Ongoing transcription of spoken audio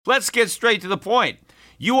Let's get straight to the point.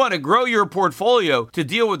 You want to grow your portfolio to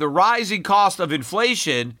deal with the rising cost of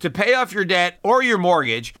inflation, to pay off your debt or your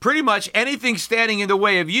mortgage, pretty much anything standing in the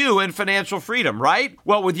way of you and financial freedom, right?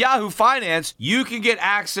 Well, with Yahoo Finance, you can get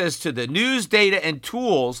access to the news, data, and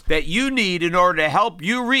tools that you need in order to help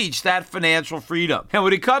you reach that financial freedom. And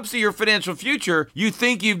when it comes to your financial future, you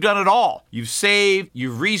think you've done it all. You've saved,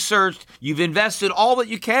 you've researched, you've invested all that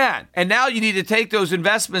you can. And now you need to take those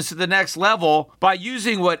investments to the next level by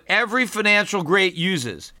using what every financial great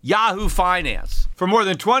uses. Yahoo Finance. For more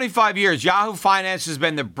than 25 years, Yahoo Finance has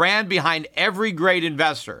been the brand behind every great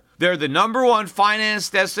investor. They're the #1 finance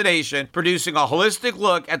destination, producing a holistic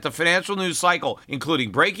look at the financial news cycle,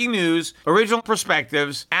 including breaking news, original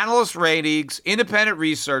perspectives, analyst ratings, independent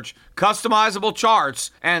research, customizable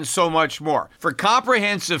charts, and so much more. For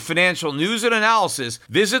comprehensive financial news and analysis,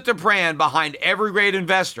 visit the brand behind every great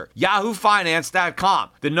investor, yahoofinance.com,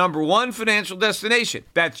 the #1 financial destination.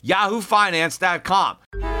 That's yahoofinance.com.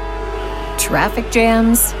 Traffic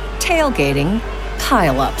jams, tailgating,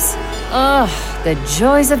 pileups. Ugh, the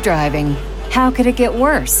joys of driving. How could it get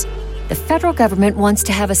worse? The federal government wants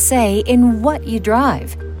to have a say in what you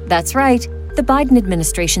drive. That's right. The Biden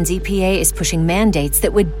administration's EPA is pushing mandates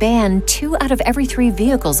that would ban 2 out of every 3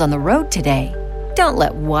 vehicles on the road today. Don't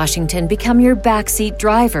let Washington become your backseat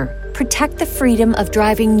driver. Protect the freedom of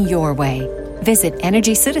driving your way. Visit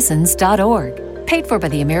EnergyCitizens.org. Paid for by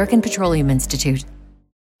the American Petroleum Institute.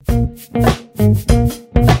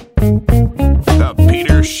 The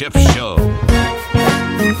Peter Schiff Show.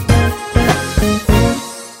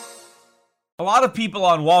 A lot of people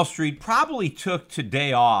on Wall Street probably took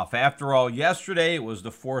today off. After all, yesterday it was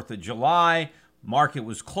the 4th of July. Market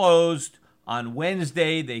was closed. On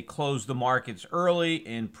Wednesday, they closed the markets early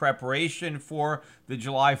in preparation for the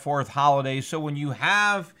July 4th holiday. So when you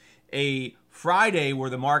have a Friday where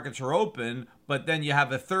the markets are open, but then you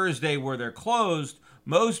have a Thursday where they're closed,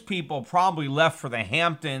 most people probably left for the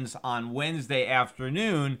Hamptons on Wednesday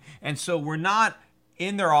afternoon, and so we're not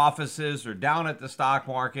in their offices or down at the stock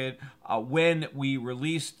market when we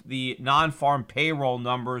released the non-farm payroll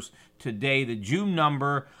numbers today. The June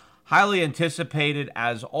number, highly anticipated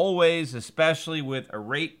as always, especially with a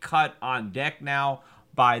rate cut on deck now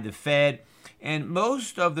by the Fed. And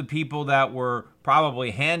most of the people that were probably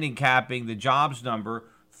handicapping the jobs number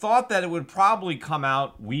thought that it would probably come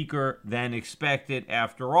out weaker than expected.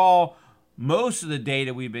 After all, most of the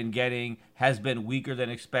data we've been getting has been weaker than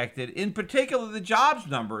expected, in particular the jobs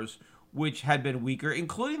numbers, which had been weaker,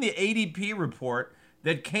 including the ADP report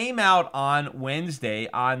that came out on Wednesday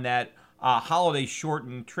on that holiday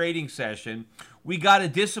shortened trading session. We got a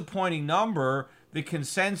disappointing number. The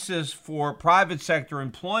consensus for private sector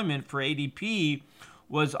employment for ADP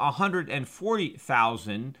was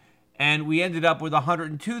 140,000. And we ended up with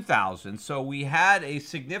 102,000. So we had a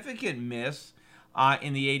significant miss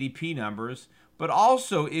in the ADP numbers. But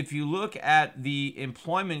also, if you look at the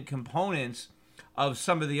employment components of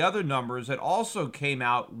some of the other numbers that also came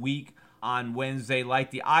out weak on Wednesday, like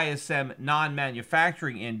the ISM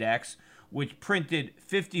non-manufacturing index, which printed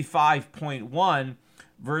 55.1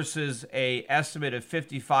 versus an estimate of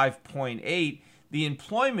 55.8, the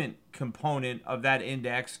employment component of that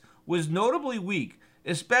index was notably weak,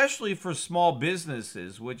 especially for small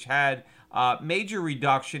businesses, which had major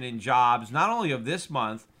reduction in jobs, not only of this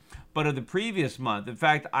month, but of the previous month. In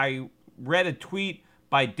fact, I read a tweet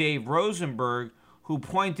by Dave Rosenberg who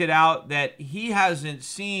pointed out that he hasn't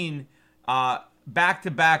seen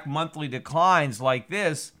back-to-back monthly declines like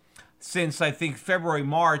this since, I think, February,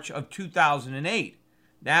 March of 2008.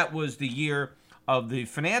 That was the year of the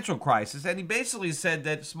financial crisis. And he basically said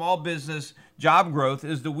that small business job growth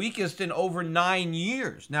is the weakest in over 9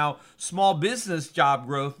 years. Now, small business job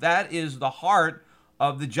growth, that is the heart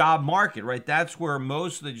of the job market, right? That's where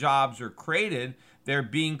most of the jobs are created. They're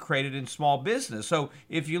being created in small business. So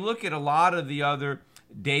if you look at a lot of the other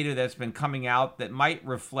data that's been coming out that might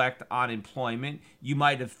reflect on employment, you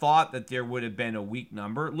might have thought that there would have been a weak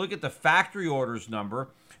number. Look at the factory orders number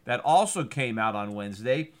that also came out on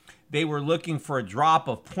Wednesday. They were looking for a drop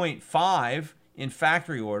of 0.5 in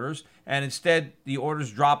factory orders, and instead the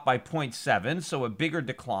orders dropped by 0.7, so a bigger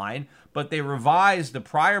decline. But they revised the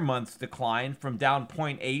prior month's decline from down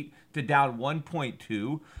 0.8 to down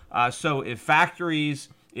 1.2. So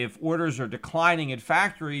if orders are declining in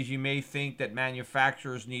factories, you may think that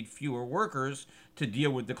manufacturers need fewer workers to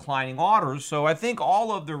deal with declining orders. So I think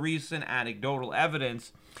all of the recent anecdotal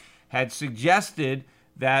evidence had suggested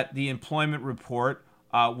that the employment report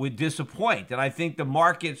would disappoint. And I think the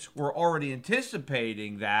markets were already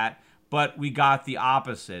anticipating that, but we got the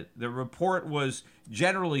opposite. The report was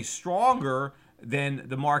generally stronger than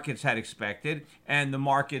the markets had expected, and the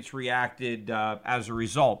markets reacted as a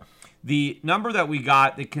result. The number that we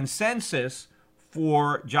got, the consensus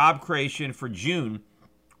for job creation for June,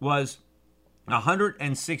 was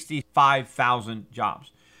 165,000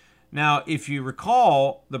 jobs. Now, if you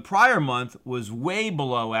recall, the prior month was way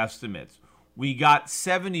below estimates. We got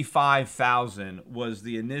 75,000 was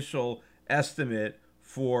the initial estimate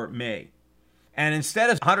for May. And instead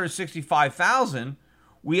of 165,000,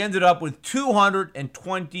 we ended up with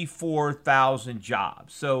 224,000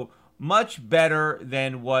 jobs. So much better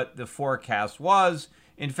than what the forecast was.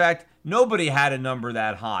 In fact, nobody had a number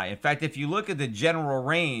that high. In fact, if you look at the general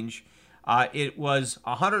range, it was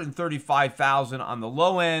 135,000 on the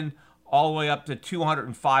low end, all the way up to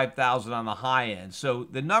 205,000 on the high end. So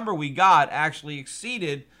the number we got actually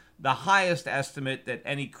exceeded the highest estimate that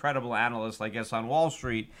any credible analyst, I guess, on Wall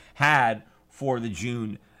Street had for the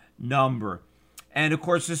June number. And of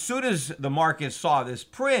course, as soon as the market saw this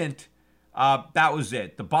print, that was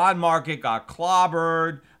it. The bond market got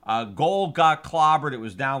clobbered. Gold got clobbered. It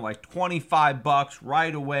was down like $25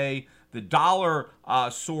 right away. The dollar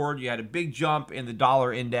soared. You had a big jump in the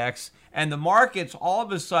dollar index. And the markets all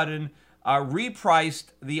of a sudden repriced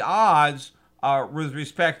the odds with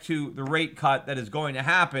respect to the rate cut that is going to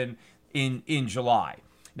happen in July.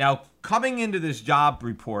 Now, coming into this job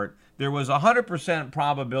report, there was a 100%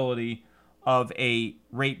 probability of a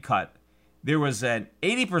rate cut. There was an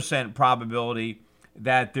 80% probability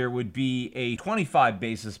that there would be a 25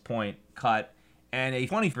 basis point cut and a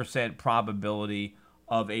 20% probability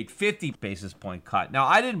of a 50 basis point cut. Now,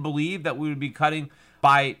 I didn't believe that we would be cutting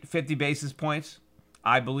by 50 basis points.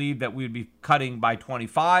 I believe that we would be cutting by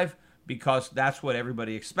 25 because that's what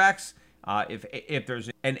everybody expects. If there's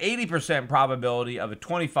an 80% probability of a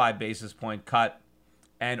 25 basis point cut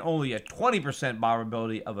and only a 20%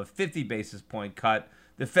 probability of a 50 basis point cut,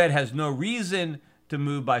 the Fed has no reason to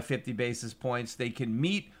move by 50 basis points. They can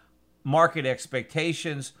meet market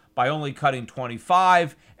expectations by only cutting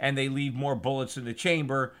 25, and they leave more bullets in the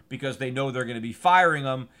chamber because they know they're going to be firing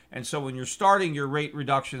them. And so when you're starting your rate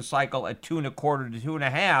reduction cycle at 2.25 to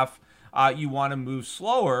 2.5, you want to move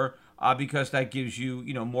slower because that gives you,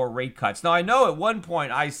 more rate cuts. Now, I know at one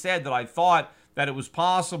point I said that I thought that it was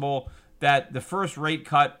possible that the first rate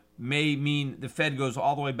cut may mean the Fed goes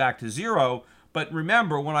all the way back to zero. But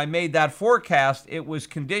remember, when I made that forecast, it was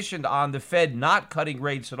conditioned on the Fed not cutting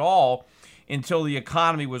rates at all until the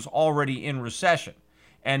economy was already in recession.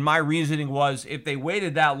 And my reasoning was if they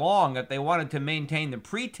waited that long, that they wanted to maintain the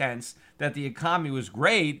pretense that the economy was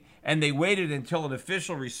great, and they waited until an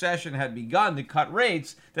official recession had begun to cut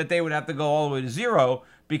rates, that they would have to go all the way to zero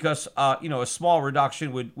because, a small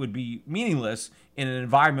reduction would be meaningless in an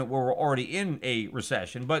environment where we're already in a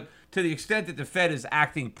recession. But to the extent that the Fed is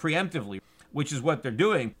acting preemptively, which is what they're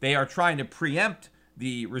doing, they are trying to preempt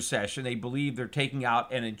the recession. They believe they're taking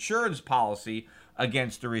out an insurance policy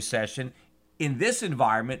against the recession. In this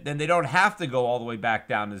environment, then they don't have to go all the way back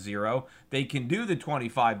down to zero. They can do the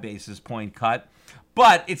 25 basis point cut,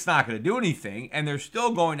 but it's not going to do anything, and they're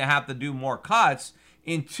still going to have to do more cuts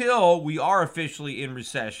until we are officially in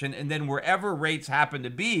recession. And then wherever rates happen to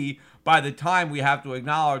be, by the time we have to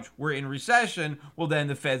acknowledge we're in recession, well, then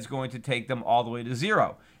the Fed's going to take them all the way to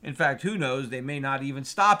zero. In fact, who knows? They may not even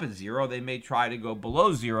stop at zero. They may try to go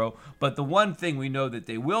below zero. But the one thing we know that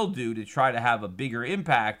they will do to try to have a bigger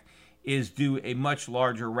impact is do a much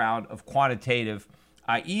larger round of quantitative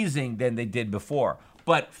easing than they did before.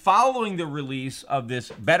 But following the release of this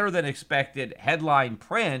better than expected headline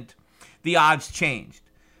print, the odds changed.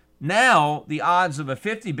 Now, the odds of a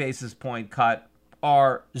 50 basis point cut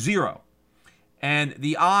are zero. And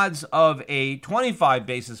the odds of a 25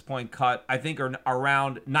 basis point cut, I think, are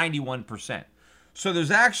around 91%. So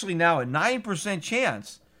there's actually now a 9%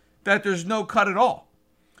 chance that there's no cut at all.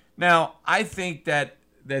 Now, I think that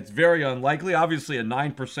that's very unlikely. Obviously, a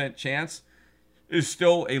 9% chance is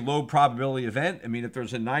still a low probability event. I mean, if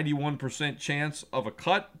there's a 91% chance of a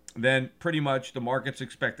cut, then pretty much the markets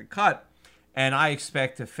expect a cut. And I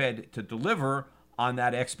expect the Fed to deliver on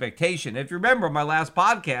that expectation. If you remember my last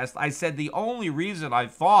podcast, I said the only reason I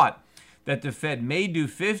thought that the Fed may do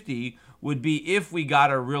 50 would be if we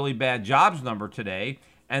got a really bad jobs number today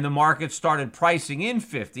and the market started pricing in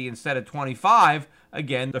 50 instead of 25.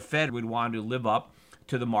 Again, the Fed would want to live up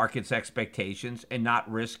to the market's expectations and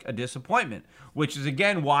not risk a disappointment, which is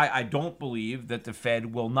again why I don't believe that the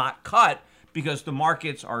Fed will not cut, because the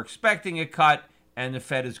markets are expecting a cut and the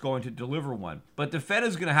Fed is going to deliver one. But the Fed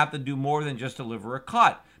is going to have to do more than just deliver a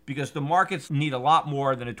cut, because the markets need a lot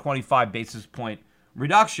more than a 25 basis point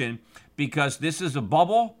reduction, because this is a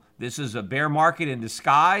bubble This is a bear market in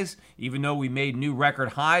disguise, even though we made new record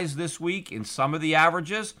highs this week in some of the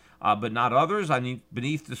averages, but not others. I mean,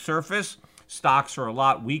 beneath the surface, stocks are a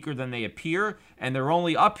lot weaker than they appear, and they're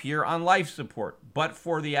only up here on life support. But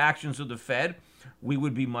for the actions of the Fed, we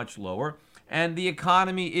would be much lower. And the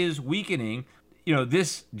economy is weakening.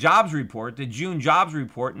 This jobs report, the June jobs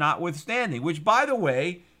report notwithstanding, which, by the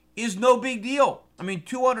way, is no big deal. I mean,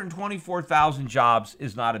 224,000 jobs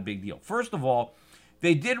is not a big deal. First of all,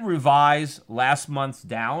 they did revise last month's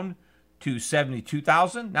down to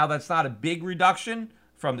 72,000. Now, that's not a big reduction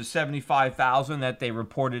from the 75,000 that they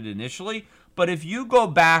reported initially. But if you go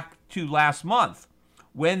back to last month,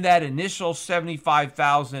 when that initial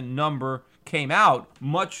 75,000 number came out,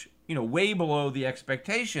 much, way below the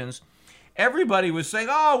expectations, everybody was saying,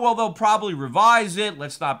 oh, well, they'll probably revise it.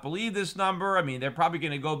 Let's not believe this number. I mean, they're probably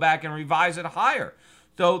going to go back and revise it higher.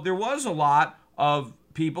 So there was a lot of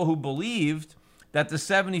people who believed that the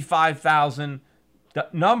 75,000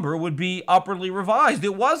 number would be upwardly revised.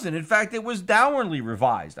 It wasn't. In fact, it was downwardly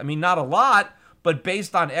revised. I mean, not a lot, but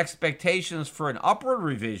based on expectations for an upward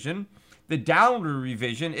revision, the downward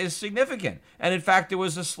revision is significant. And in fact, there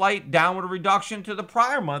was a slight downward reduction to the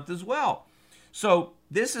prior month as well. So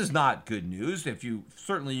this is not good news.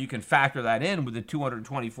 Certainly you can factor that in with the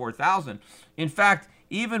 224,000. In fact,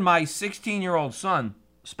 even my 16-year-old son,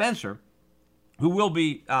 Spencer, who will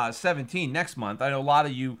be 17 next month. I know a lot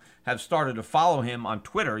of you have started to follow him on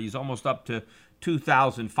Twitter. He's almost up to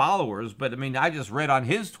 2,000 followers. But, I mean, I just read on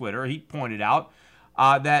his Twitter, he pointed out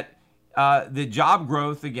that the job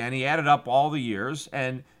growth, again, he added up all the years,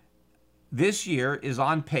 and this year is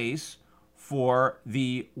on pace for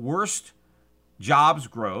the worst jobs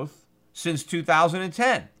growth since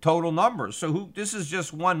 2010, total numbers. So this is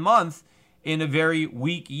just 1 month in a very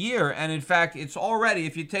weak year. And in fact, it's already,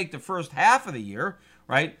 if you take the first half of the year,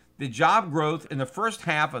 right, the job growth in the first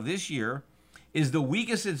half of this year is the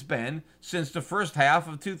weakest it's been since the first half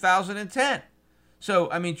of 2010. So,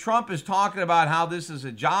 I mean, Trump is talking about how this is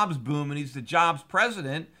a jobs boom and he's the jobs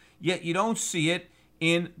president, yet you don't see it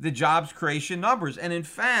in the jobs creation numbers. And in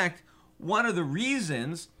fact, one of the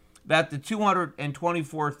reasons that the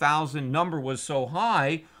 224,000 number was so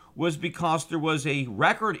high was because there was a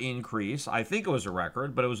record increase. I think it was a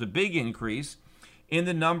record, but it was a big increase in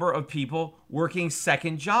the number of people working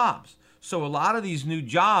second jobs. So a lot of these new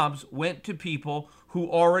jobs went to people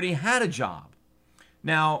who already had a job.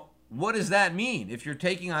 Now, what does that mean? If you're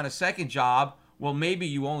taking on a second job, well, maybe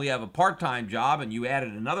you only have a part-time job and you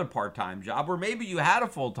added another part-time job, or maybe you had a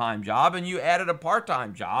full-time job and you added a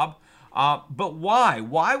part-time job. But why?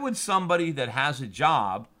 Why would somebody that has a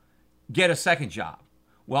job get a second job?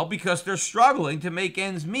 Well, because they're struggling to make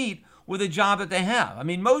ends meet with a job that they have. I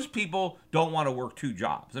mean, most people don't want to work two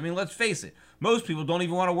jobs. I mean, let's face it. Most people don't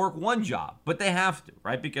even want to work one job, but they have to,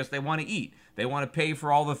 right? Because they want to eat. They want to pay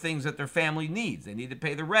for all the things that their family needs. They need to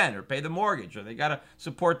pay the rent or pay the mortgage, or they got to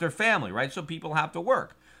support their family, right? So people have to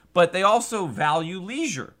work. But they also value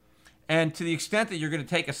leisure. And to the extent that you're going to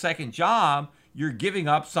take a second job, you're giving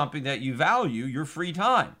up something that you value, your free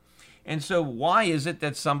time. And so why is it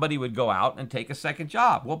that somebody would go out and take a second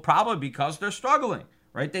job? Well, probably because they're struggling,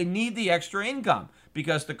 right? They need the extra income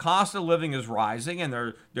because the cost of living is rising and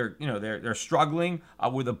they're struggling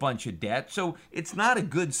with a bunch of debt. So it's not a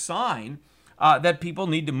good sign that people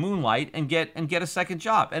need to moonlight and get a second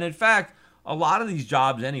job. And in fact, a lot of these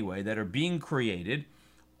jobs anyway that are being created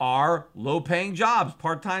are low-paying jobs,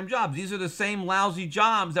 part-time jobs. These are the same lousy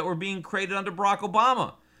jobs that were being created under Barack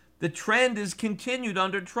Obama. The trend is continued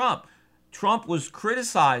under Trump. Trump was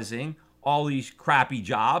criticizing all these crappy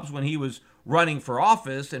jobs when he was running for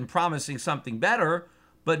office and promising something better,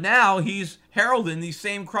 but now he's heralding these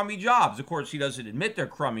same crummy jobs. Of course, he doesn't admit they're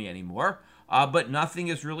crummy anymore, but nothing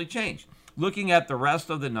has really changed. Looking at the rest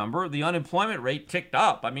of the number, the unemployment rate ticked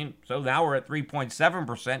up. I mean, so now we're at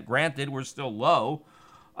 3.7%. Granted, we're still low,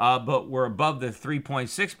 but we're above the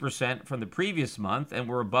 3.6% from the previous month, and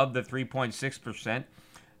we're above the 3.6%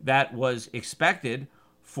 that was expected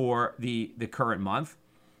for the current month.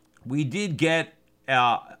 We did get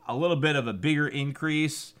a little bit of a bigger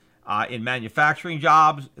increase in manufacturing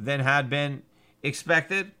jobs than had been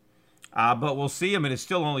expected, but we'll see. I mean, it's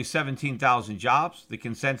still only 17,000 jobs. The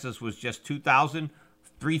consensus was just 2,000.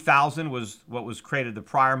 3,000 was what was created the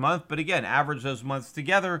prior month. But again, average those months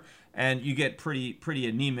together, and you get pretty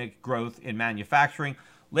anemic growth in manufacturing.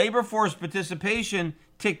 Labor force participation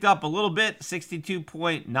ticked up a little bit,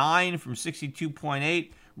 62.9 from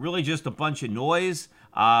 62.8. Really just a bunch of noise.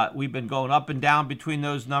 We've been going up and down between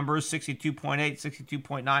those numbers, 62.8,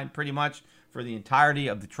 62.9 pretty much for the entirety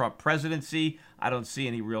of the Trump presidency. I don't see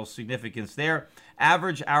any real significance there.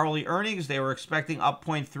 Average hourly earnings, they were expecting up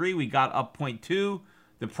 0.3. We got up 0.2.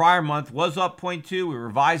 The prior month was up 0.2. We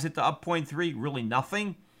revised it to up 0.3. Really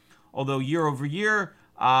nothing. Although year over year,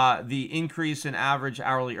 the increase in average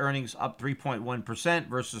hourly earnings up 3.1%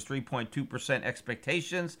 versus 3.2%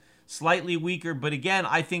 expectations. Slightly weaker, but again,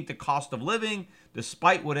 I think the cost of living,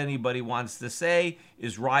 despite what anybody wants to say,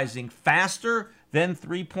 is rising faster than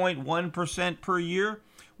 3.1% per year,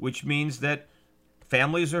 which means that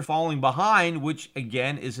families are falling behind, which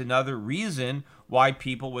again is another reason why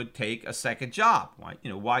people would take a second job.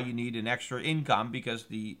 Why you need an extra income, because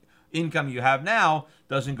the income you have now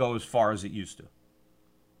doesn't go as far as it used to.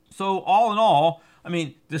 So all in all, I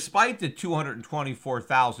mean, despite the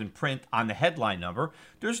 224,000 print on the headline number,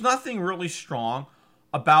 there's nothing really strong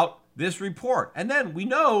about this report. And then we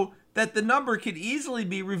know that the number could easily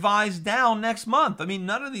be revised down next month. I mean,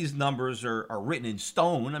 none of these numbers are written in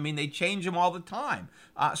stone. I mean, they change them all the time.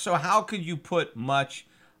 So how could you put much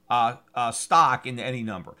stock into any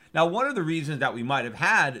number? Now, one of the reasons that we might have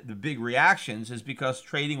had the big reactions is because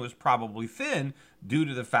trading was probably thin due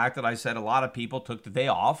to the fact that I said a lot of people took the day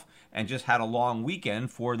off and just had a long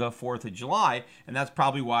weekend for the 4th of July. And that's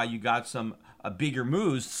probably why you got some bigger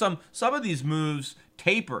moves. Some of these moves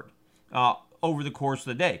tapered over the course of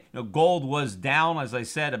the day. Gold was down, as I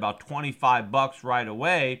said, about $25 right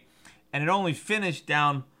away, and it only finished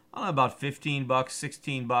down, about $15,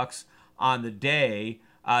 $16 on the day,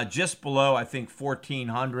 just below, I think,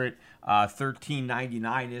 1,400,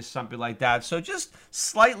 1,399 is something like that. So just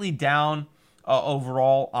slightly down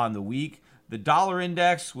overall on the week. The dollar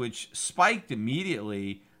index, which spiked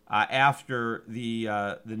immediately after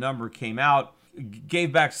the number came out,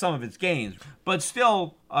 gave back some of its gains, but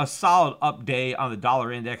still a solid up day on the dollar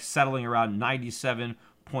index, settling around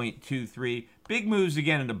 97.23. Big moves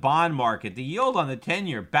again in the bond market. The yield on the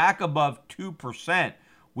 10-year back above 2%.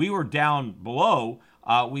 We were down below.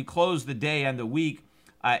 We closed the day and the week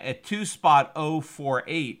at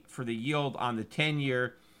 2.048 for the yield on the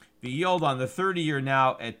 10-year. The yield on the 30-year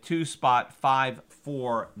now at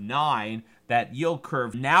 2.549. That yield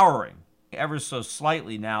curve narrowing ever so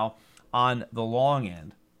slightly now on the long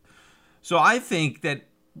end. So I think that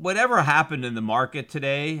whatever happened in the market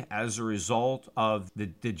today as a result of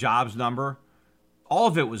the jobs number, all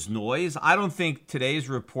of it was noise. I don't think today's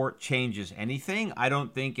report changes anything. I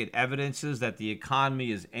don't think it evidences that the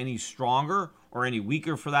economy is any stronger or any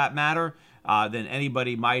weaker, for that matter, than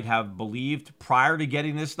anybody might have believed prior to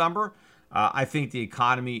getting this number. I think the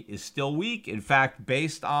economy is still weak. In fact,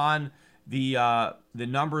 based on the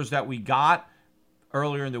numbers that we got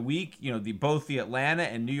earlier in the week, both the Atlanta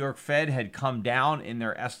and New York Fed had come down in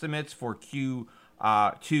their estimates for Q2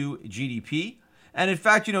 GDP. And in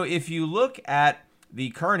fact, if you look at the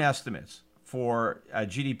current estimates for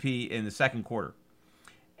GDP in the second quarter,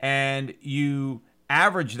 and you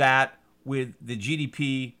average that with the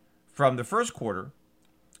GDP from the first quarter,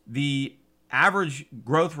 the average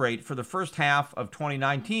growth rate for the first half of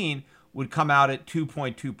 2019 would come out at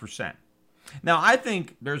 2.2%. Now, I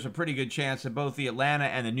think there's a pretty good chance that both the Atlanta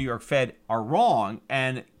and the New York Fed are wrong,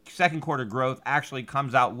 and second quarter growth actually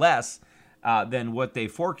comes out less than what they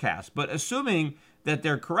forecast. But assuming that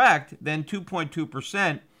they're correct, then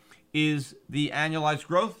 2.2% is the annualized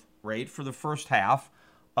growth rate for the first half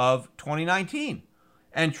of 2019.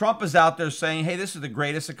 And Trump is out there saying, hey, this is the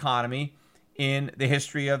greatest economy in the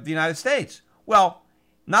history of the United States. Well,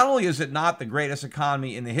 not only is it not the greatest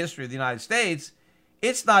economy in the history of the United States,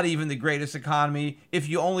 it's not even the greatest economy if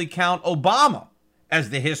you only count Obama as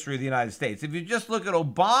the history of the United States. If you just look at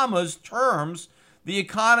Obama's terms, the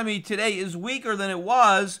economy today is weaker than it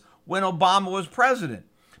was when Obama was president.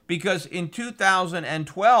 Because in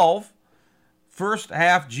 2012, first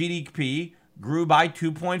half GDP grew by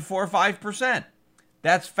 2.45%.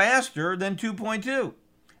 That's faster than 2.2.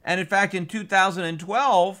 And in fact, in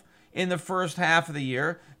 2012, in the first half of the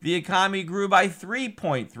year, the economy grew by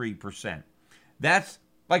 3.3%. That's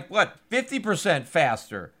like 50%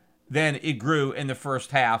 faster than it grew in the first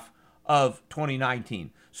half of 2019.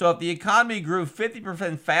 So if the economy grew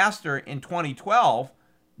 50% faster in 2012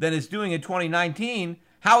 than it's doing in 2019,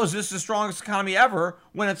 how is this the strongest economy ever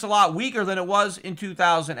when it's a lot weaker than it was in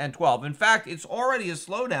 2012? In fact, it's already a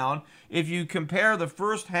slowdown. If you compare the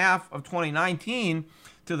first half of 2019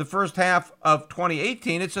 to the first half of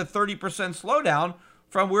 2018, it's a 30% slowdown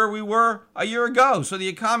from where we were a year ago. So the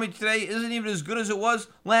economy today isn't even as good as it was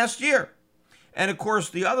last year. And of course,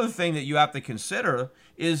 the other thing that you have to consider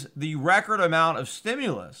is the record amount of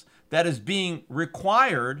stimulus that is being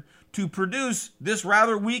required to produce this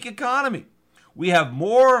rather weak economy. We have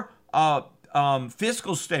more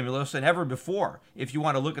fiscal stimulus than ever before, if you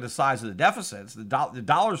want to look at the size of the deficits, the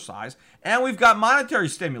dollar size, and we've got monetary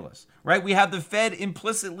stimulus, right? We have the Fed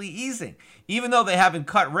implicitly easing. Even though they haven't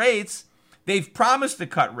cut rates, they've promised to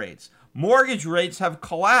cut rates. Mortgage rates have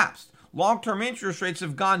collapsed. Long-term interest rates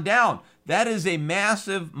have gone down. That is a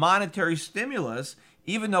massive monetary stimulus,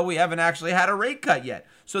 even though we haven't actually had a rate cut yet.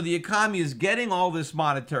 So the economy is getting all this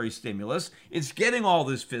monetary stimulus, it's getting all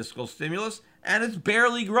this fiscal stimulus, and it's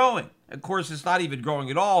barely growing. Of course, it's not even growing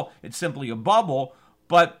at all. It's simply a bubble.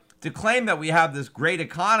 But to claim that we have this great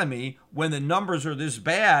economy when the numbers are this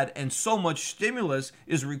bad and so much stimulus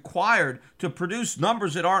is required to produce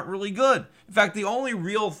numbers that aren't really good. In fact, the only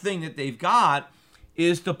real thing that they've got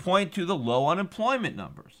is to point to the low unemployment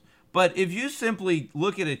numbers. But if you simply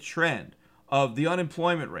look at a trend of the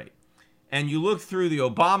unemployment rate and you look through the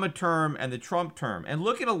Obama term and the Trump term and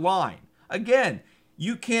look at a line, again,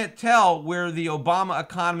 you can't tell where the Obama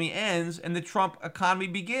economy ends and the Trump economy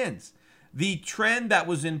begins. The trend that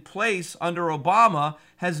was in place under Obama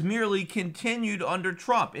has merely continued under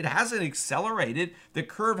Trump. It hasn't accelerated. The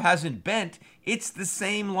curve hasn't bent. It's the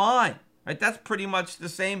same line, right? That's pretty much the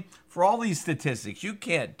same for all these statistics. You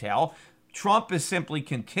can't tell. Trump is simply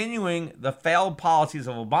continuing the failed policies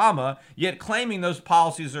of Obama, yet claiming those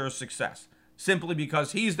policies are a success, simply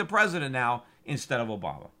because he's the president now instead of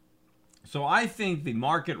Obama. So I think the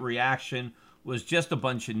market reaction was just a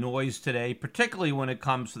bunch of noise today, particularly when it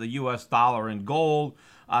comes to the U.S. dollar and gold.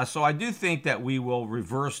 So I do think that we will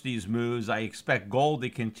reverse these moves. I expect gold to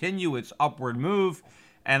continue its upward move,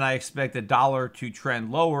 and I expect the dollar to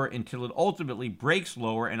trend lower until it ultimately breaks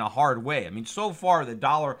lower in a hard way. I mean, so far the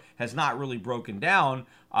dollar has not really broken down,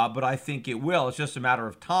 but I think it will. It's just a matter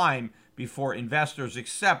of time before investors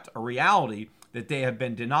accept a reality that they have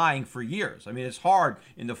been denying for years. I mean, it's hard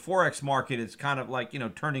in the Forex market. It's kind of like,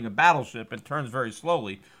 turning a battleship. It turns very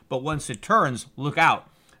slowly. But once it turns, look out,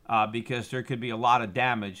 because there could be a lot of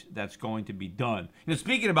damage that's going to be done.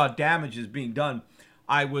 Speaking about damages being done,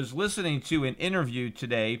 I was listening to an interview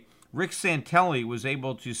today. Rick Santelli was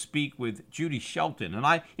able to speak with Judy Shelton. And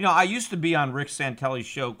I used to be on Rick Santelli's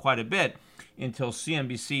show quite a bit until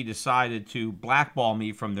CNBC decided to blackball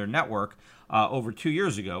me from their network over 2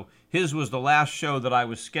 years ago. His was the last show that I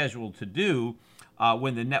was scheduled to do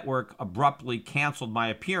when the network abruptly canceled my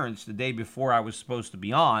appearance the day before I was supposed to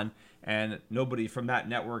be on, and nobody from that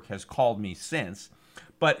network has called me since.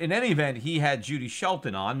 But in any event, he had Judy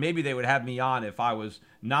Shelton on. Maybe they would have me on if I was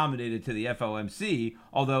nominated to the FOMC,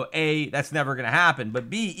 although A, that's never going to happen. But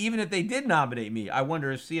B, even if they did nominate me, I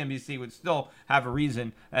wonder if CNBC would still have a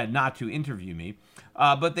reason not to interview me.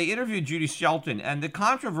 But they interviewed Judy Shelton, and the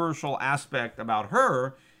controversial aspect about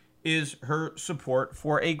her is her support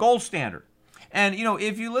for a gold standard. And,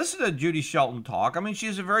 if you listen to Judy Shelton talk, I mean,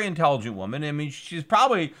 she's a very intelligent woman. I mean, she's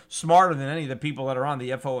probably smarter than any of the people that are on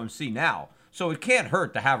the FOMC now. So it can't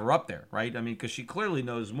hurt to have her up there, right? I mean, because she clearly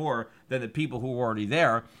knows more than the people who are already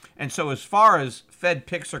there. And so as far as Fed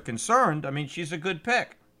picks are concerned, I mean, she's a good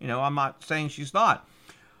pick. I'm not saying she's not.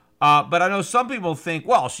 But I know some people think,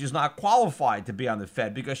 well, she's not qualified to be on the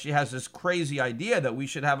Fed because she has this crazy idea that we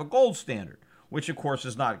should have a gold standard, which, of course,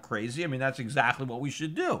 is not crazy. I mean, that's exactly what we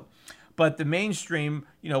should do. But the mainstream,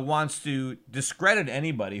 wants to discredit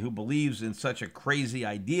anybody who believes in such a crazy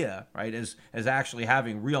idea, right, as actually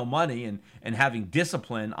having real money and having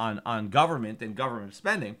discipline on government and government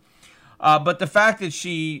spending. But the fact that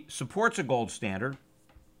she supports a gold standard,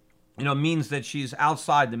 means that she's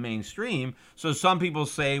outside the mainstream. So some people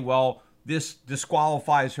say, well, this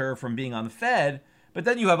disqualifies her from being on the Fed. But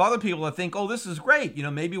then you have other people that think, oh, this is great.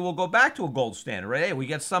 Maybe we'll go back to a gold standard, right? Hey, we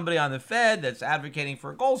get somebody on the Fed that's advocating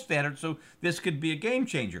for a gold standard, so this could be a game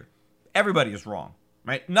changer. Everybody is wrong,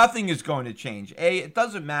 right? Nothing is going to change. It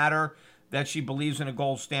doesn't matter that she believes in a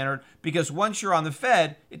gold standard because once you're on the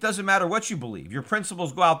Fed, it doesn't matter what you believe. Your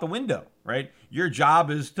principles go out the window, right? Your job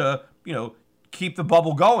is to, keep the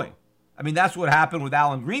bubble going. I mean, that's what happened with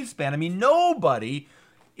Alan Greenspan. I mean, nobody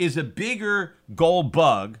is a bigger gold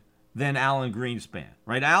bug than Alan Greenspan,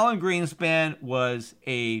 right? Alan Greenspan was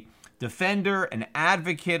a defender, an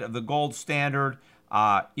advocate of the gold standard.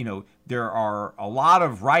 There are a lot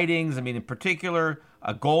of writings. I mean, in particular,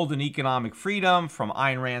 Gold and Economic Freedom from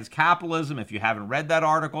Ayn Rand's Capitalism. If you haven't read that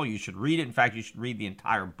article, you should read it. In fact, you should read the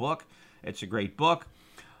entire book. It's a great book.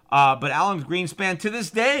 But Alan Greenspan, to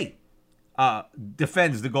this day,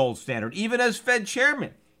 defends the gold standard, even as Fed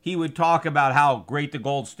chairman. he would talk about how great the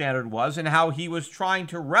gold standard was and how he was trying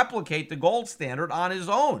to replicate the gold standard on his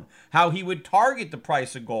own, how he would target the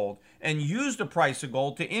price of gold and use the price of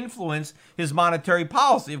gold to influence his monetary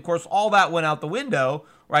policy. Of course, all that went out the window,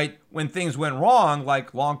 right, when things went wrong,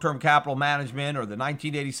 like long-term capital management or the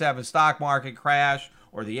 1987 stock market crash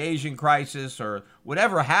or the Asian crisis or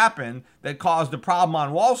whatever happened that caused a problem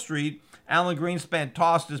on Wall Street. Alan Greenspan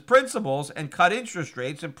tossed his principles and cut interest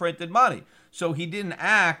rates and printed money. So he didn't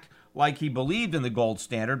act like he believed in the gold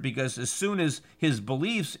standard, because as soon as his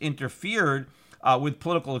beliefs interfered with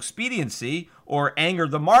political expediency or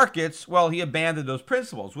angered the markets, well, he abandoned those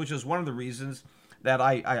principles, which is one of the reasons that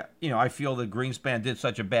I feel that Greenspan did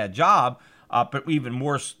such a bad job, but even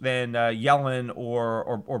more than Yellen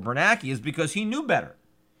or Bernanke, is because he knew better.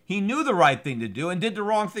 He knew the right thing to do and did the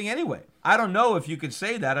wrong thing anyway. I don't know if you could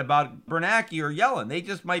say that about Bernanke or Yellen. They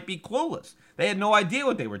just might be clueless. They had no idea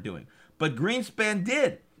what they were doing. But Greenspan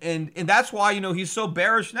did. And that's why, he's so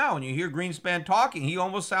bearish now. When you hear Greenspan talking, he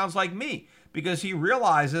almost sounds like me, because he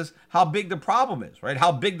realizes how big the problem is, right?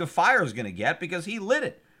 How big the fire is going to get, because he lit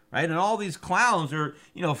it, right? And all these clowns are,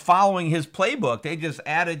 following his playbook. They just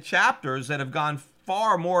added chapters that have gone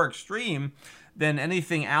far more extreme than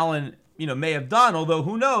anything Alan, may have done. Although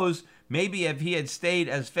who knows, maybe if he had stayed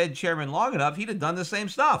as Fed chairman long enough, he'd have done the same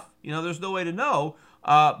stuff. There's no way to know.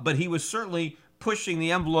 But he was certainly pushing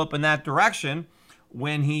the envelope in that direction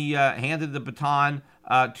when he handed the baton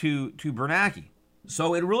to Bernanke.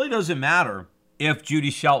 So it really doesn't matter if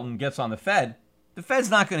Judy Shelton gets on the Fed's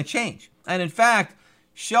not going to change. And in fact,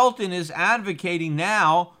 Shelton is advocating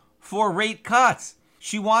now for rate cuts.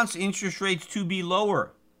 She wants interest rates to be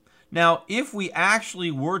lower. Now, if we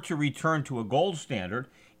actually were to return to a gold standard,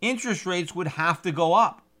 interest rates would have to go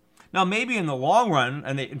up. Now, maybe in the long run,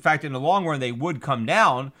 and in the long run, they would come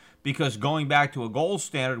down, because going back to a gold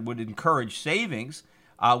standard would encourage savings,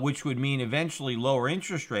 which would mean eventually lower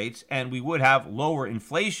interest rates, and we would have lower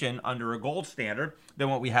inflation under a gold standard than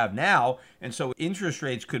what we have now. And so interest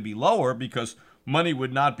rates could be lower because money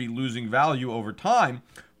would not be losing value over time.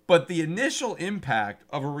 But the initial impact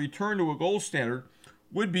of a return to a gold standard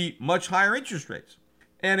would be much higher interest rates.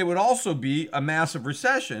 And it would also be a massive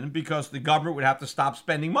recession, because the government would have to stop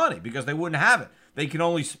spending money because they wouldn't have it. They can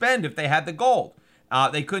only spend if they had the gold.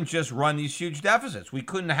 They couldn't just run these huge deficits. We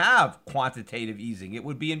couldn't have quantitative easing. It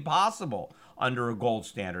would be impossible under a gold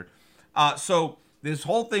standard. So this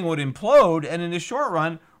whole thing would implode, and in the short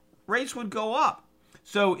run, rates would go up.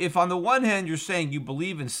 So if on the one hand you're saying you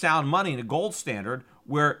believe in sound money in a gold standard,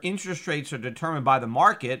 where interest rates are determined by the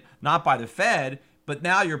market, not by the Fed, but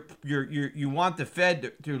now you want the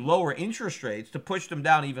Fed to lower interest rates, to push them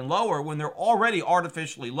down even lower when they're already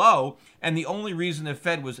artificially low, and the only reason the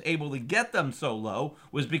Fed was able to get them so low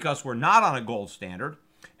was because we're not on a gold standard,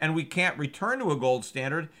 and we can't return to a gold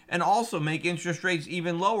standard and also make interest rates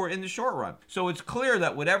even lower in the short run. So it's clear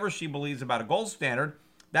that whatever she believes about a gold standard,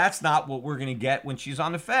 that's not what we're going to get when she's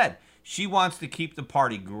on the Fed. She wants to keep the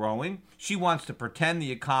party growing. She wants to pretend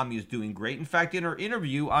the economy is doing great. In fact, in her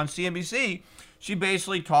interview on CNBC, she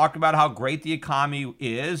basically talked about how great the economy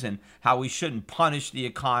is and how we shouldn't punish the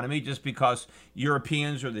economy just because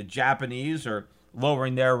Europeans or the Japanese are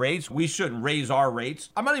lowering their rates. We shouldn't raise our rates.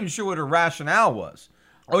 I'm not even sure what her rationale was.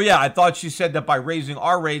 Oh yeah, I thought she said that by raising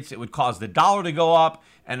our rates, it would cause the dollar to go up,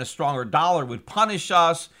 and a stronger dollar would punish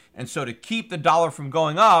us. And so to keep the dollar from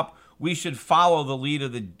going up, we should follow the lead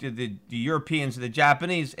of the Europeans and the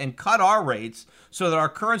Japanese and cut our rates so that our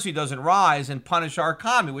currency doesn't rise and punish our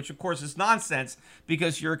economy, which of course is nonsense,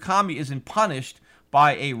 because your economy isn't punished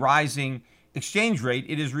by a rising exchange rate.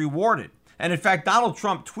 It is rewarded. And in fact, Donald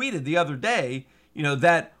Trump tweeted the other day,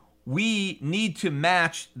 that we need to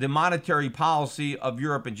match the monetary policy of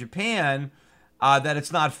Europe and Japan, that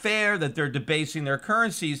it's not fair, that they're debasing their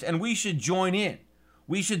currencies, and we should join in.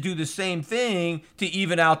 We should do the same thing to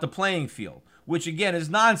even out the playing field, which again is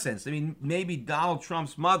nonsense. I mean, maybe Donald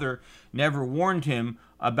Trump's mother never warned him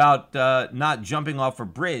about not jumping off a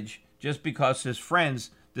bridge just because his friends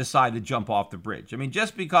decide to jump off the bridge. I mean,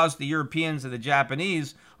 just because the Europeans and the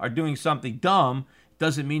Japanese are doing something dumb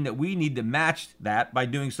doesn't mean that we need to match that by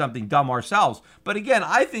doing something dumb ourselves. But again,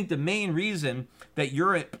 I think the main reason that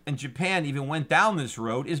Europe and Japan even went down this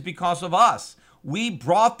road is because of us. We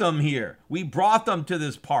brought them here. We brought them to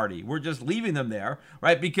this party. We're just leaving them there,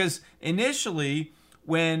 right? Because initially,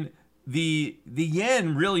 when the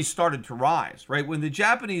yen really started to rise, right? When the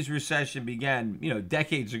Japanese recession began,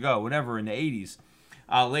 decades ago, whenever in the 80s,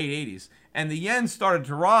 late 80s, and the yen started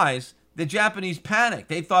to rise, the Japanese panicked.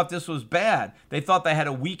 They thought this was bad. They thought they had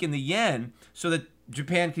to weaken the yen so that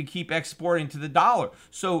Japan could keep exporting to the dollar.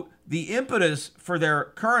 So the impetus for their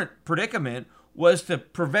current predicament was to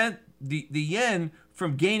prevent the yen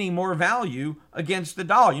from gaining more value against the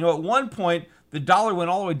dollar. You know, at one point, the dollar went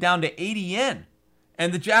all the way down to 80 yen,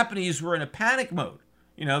 and the Japanese were in a panic mode.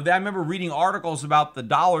 You know, I remember reading articles about the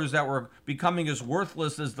dollars that were becoming as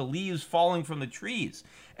worthless as the leaves falling from the trees.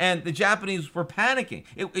 And the Japanese were panicking.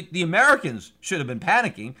 The Americans should have been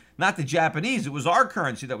panicking, not the Japanese. It was our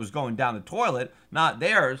currency that was going down the toilet, not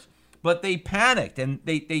theirs. But they panicked, and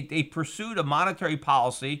they pursued a monetary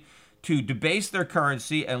policy to debase their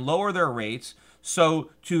currency and lower their rates so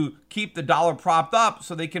to keep the dollar propped up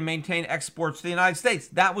so they can maintain exports to the United States.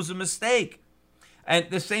 That was a mistake. And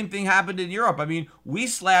the same thing happened in Europe. I mean, we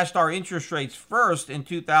slashed our interest rates first in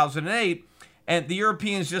 2008, and the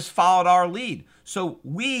Europeans just followed our lead. So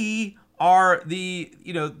we are the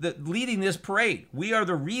leading this parade. We are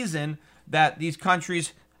the reason that these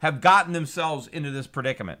countries have gotten themselves into this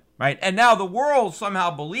predicament, right? And now the world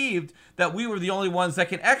somehow believed that we were the only ones that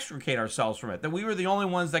can extricate ourselves from it, that we were the only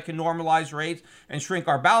ones that can normalize rates and shrink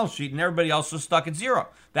our balance sheet, and everybody else was stuck at zero.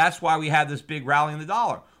 That's why we had this big rally in the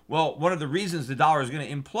dollar. Well, one of the reasons the dollar is going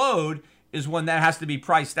to implode is when that has to be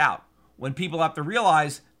priced out, when people have to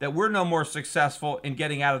realize that we're no more successful in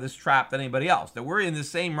getting out of this trap than anybody else, that we're in the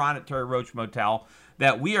same monetary roach motel,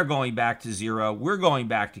 that we are going back to zero, we're going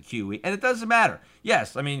back to QE, and it doesn't matter.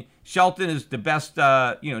 Yes, I mean, Shelton is the best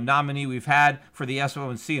nominee we've had for the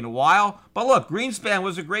SONC in a while, but look, Greenspan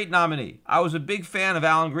was a great nominee. I was a big fan of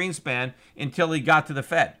Alan Greenspan until he got to the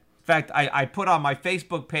Fed. In fact, I put on my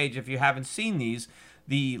Facebook page, if you haven't seen these,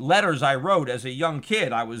 the letters I wrote as a young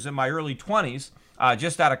kid. I was in my early 20s,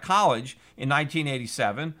 just out of college in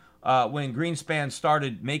 1987, when Greenspan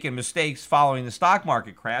started making mistakes following the stock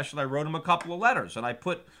market crash, and I wrote him a couple of letters, and I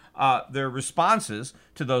put their responses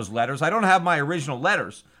to those letters. I don't have my original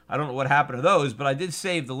letters. I don't know what happened to those, but I did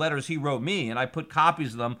save the letters he wrote me, and I put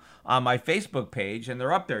copies of them on my Facebook page, and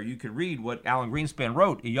they're up there. You can read what Alan Greenspan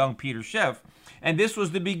wrote, a young Peter Schiff, and this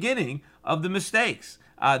was the beginning of the mistakes.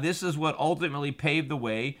 This is what ultimately paved the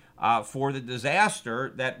way for the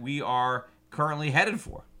disaster that we are currently headed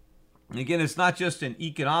for. And again, it's not just an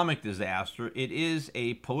economic disaster. It is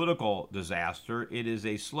a political disaster. It is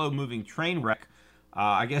a slow-moving train wreck.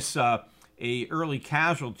 I guess a early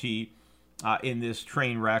casualty in this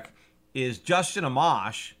train wreck is Justin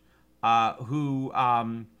Amash, who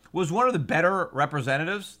was one of the better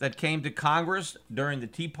representatives that came to Congress during the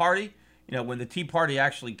Tea Party. You know, when the Tea Party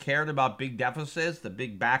actually cared about big deficits, the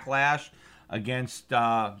big backlash against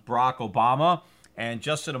Barack Obama. And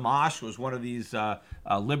Justin Amash was one of these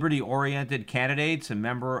liberty-oriented candidates, a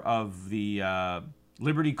member of the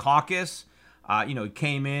Liberty Caucus. He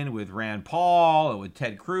came in with Rand Paul and with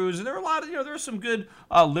Ted Cruz, and there were a lot of, there were some good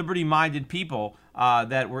liberty-minded people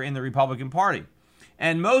that were in the Republican Party.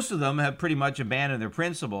 And most of them have pretty much abandoned their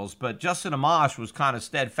principles, but Justin Amash was kind of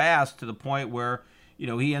steadfast to the point where,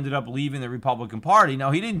 he ended up leaving the Republican Party. Now,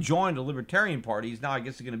 he didn't join the Libertarian Party. He's now, I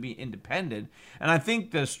guess, going to be independent. And I think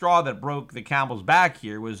the straw that broke the camel's back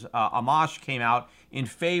here was Amash came out in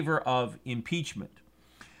favor of impeachment.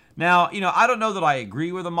 Now, I don't know that I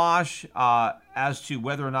agree with Amash as to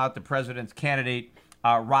whether or not the president's candidate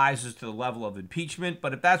rises to the level of impeachment.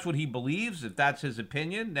 But if that's what he believes, if that's his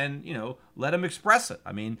opinion, then, let him express it.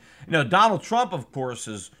 I mean, Donald Trump, of course,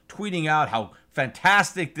 is tweeting out how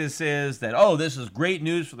fantastic this is, that, this is great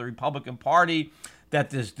news for the Republican Party, that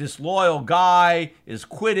this disloyal guy is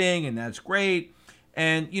quitting, and that's great.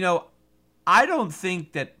 And, I don't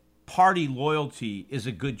think that party loyalty is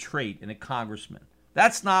a good trait in a congressman.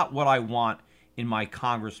 That's not what I want in my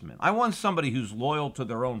congressman. I want somebody who's loyal to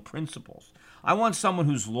their own principles. I want someone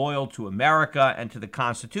who's loyal to America and to the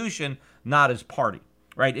Constitution, not his party,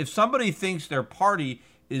 right? If somebody thinks their party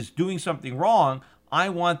is doing something wrong, I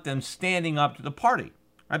want them standing up to the party,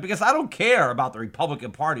 right? Because I don't care about the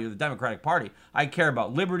Republican Party or the Democratic Party. I care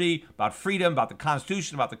about liberty, about freedom, about the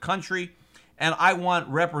Constitution, about the country. And I want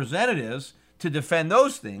representatives to defend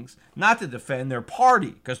those things, not to defend their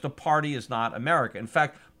party, because the party is not America. In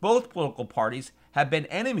fact, both political parties have been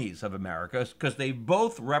enemies of America because they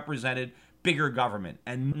both represented bigger government.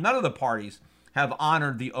 And none of the parties have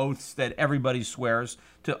honored the oaths that everybody swears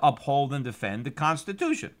to uphold and defend the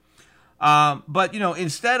Constitution. But,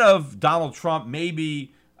 instead of Donald Trump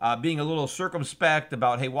maybe being a little circumspect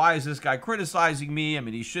about, hey, why is this guy criticizing me? I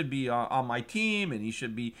mean, he should be on my team, and he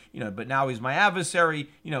should be, but now he's my adversary.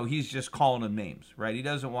 He's just calling him names, right? He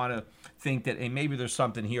doesn't want to think that, hey, maybe there's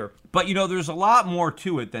something here. But, there's a lot more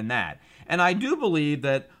to it than that. And I do believe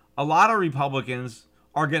that a lot of Republicans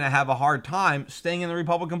are going to have a hard time staying in the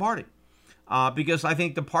Republican Party because I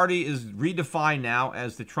think the party is redefined now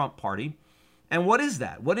as the Trump Party. And what is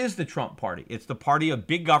that? What is the Trump Party? It's the party of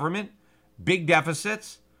big government, big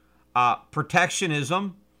deficits,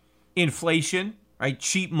 protectionism, inflation, right?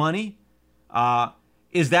 Cheap money.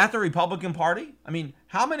 Is that the Republican Party? I mean,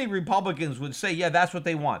 how many Republicans would say, yeah, that's what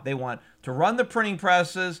they want? They want to run the printing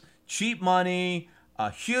presses, cheap money,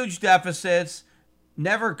 huge deficits,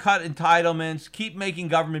 never cut entitlements, keep making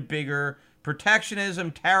government bigger,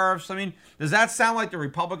 protectionism, tariffs. I mean, does that sound like the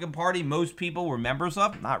Republican Party most people were members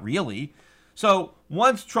of? Not really. So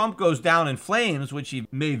once Trump goes down in flames, which he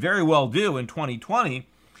may very well do in 2020,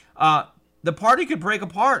 the party could break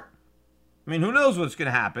apart. I mean, who knows what's going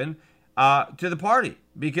to happen to the party,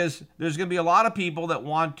 because there's going to be a lot of people that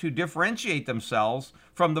want to differentiate themselves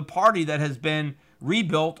from the party that has been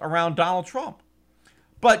rebuilt around Donald Trump.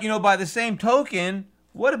 But, by the same token,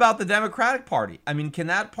 what about the Democratic Party? I mean, can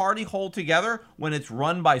that party hold together when it's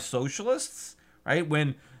run by socialists, right?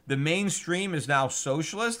 When the mainstream is now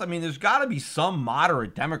socialist? I mean, there's got to be some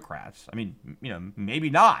moderate Democrats. I mean, maybe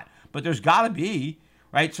not, but there's got to be,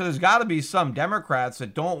 right? So there's got to be some Democrats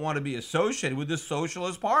that don't want to be associated with the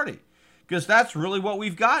Socialist Party, because that's really what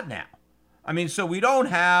we've got now. I mean, so we don't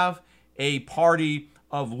have a party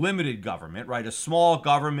of limited government, right? A small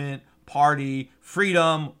government party,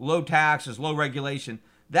 freedom, low taxes, low regulation.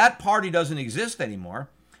 That party doesn't exist anymore.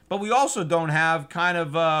 But we also don't have kind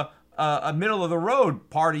of a middle of the road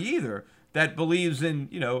party either that believes in,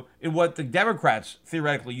 in what the Democrats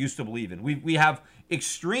theoretically used to believe in. We have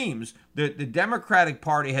extremes. The Democratic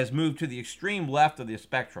Party has moved to the extreme left of the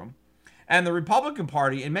spectrum. And the Republican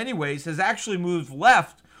Party, in many ways, has actually moved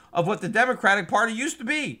left of what the Democratic Party used to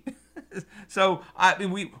be. So, I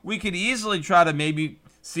mean, we could easily try to maybe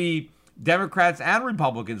see Democrats and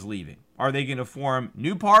Republicans leaving. Are they going to form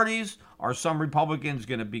new parties? Are some Republicans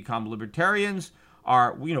going to become libertarians?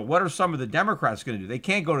 What are some of the Democrats going to do? They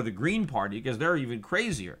can't go to the Green Party because they're even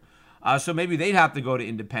crazier. So maybe they'd have to go to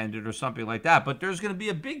independent or something like that. But there's going to be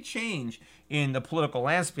a big change in the political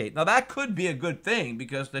landscape. Now, that could be a good thing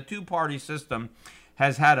because the two-party system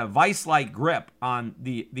has had a vice-like grip on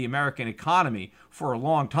the American economy for a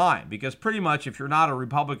long time, because pretty much if you're not a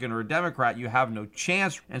Republican or a Democrat, you have no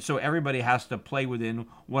chance. And so everybody has to play within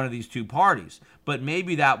one of these two parties. But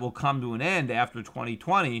maybe that will come to an end after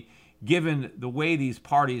 2020, given the way these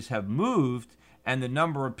parties have moved and the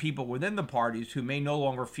number of people within the parties who may no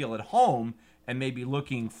longer feel at home and may be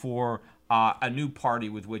looking for a new party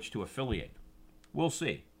with which to affiliate. We'll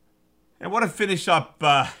see. I want to finish up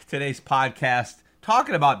today's podcast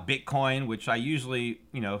talking about Bitcoin, which I usually,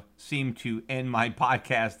 seem to end my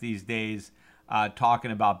podcast these days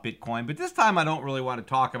talking about Bitcoin. But this time I don't really want to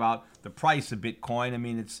talk about the price of Bitcoin. I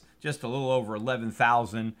mean, it's just a little over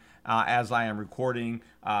 11,000 as I am recording,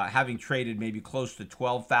 having traded maybe close to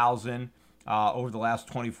 12,000 over the last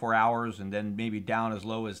 24 hours, and then maybe down as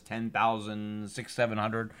low as 10,000, 600,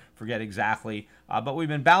 700, forget exactly. But we've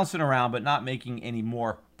been bouncing around, but not making any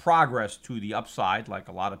more progress to the upside like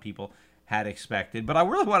a lot of people had expected. But I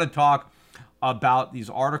really want to talk about these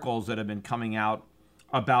articles that have been coming out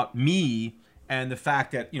about me and the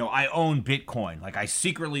fact that, I own Bitcoin. Like, I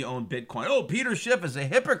secretly own Bitcoin. Oh, Peter Schiff is a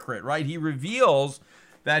hypocrite, right? He reveals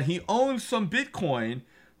that he owns some Bitcoin.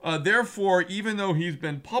 Therefore, even though he's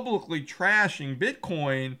been publicly trashing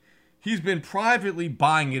Bitcoin, he's been privately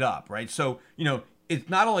buying it up, right? So, it's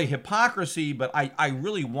not only hypocrisy, but I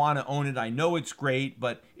really want to own it. I know it's great,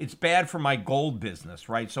 but it's bad for my gold business,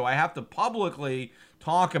 right? So I have to publicly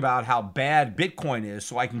talk about how bad Bitcoin is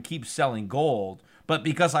so I can keep selling gold. But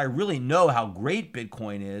because I really know how great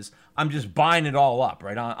Bitcoin is, I'm just buying it all up,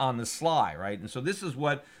 right, on the sly, right? And so this is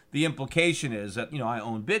what the implication is, that, I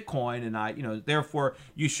own Bitcoin, and therefore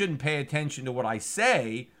you shouldn't pay attention to what I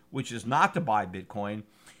say, which is not to buy Bitcoin.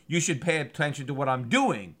 You should pay attention to what I'm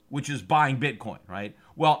doing, which is buying Bitcoin, right?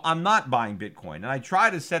 Well, I'm not buying Bitcoin, and I try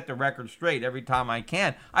to set the record straight every time I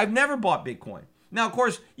can. I've never bought Bitcoin. Now, of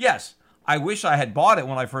course, yes, I wish I had bought it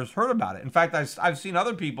when I first heard about it. In fact, I've seen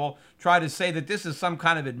other people try to say that this is some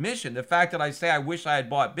kind of admission. The fact that I say I wish I had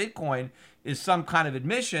bought Bitcoin is some kind of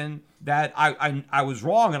admission that I was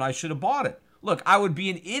wrong and I should have bought it. Look, I would be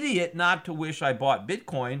an idiot not to wish I bought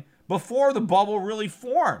Bitcoin before the bubble really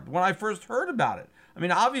formed, when I first heard about it. I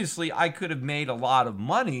mean, obviously, I could have made a lot of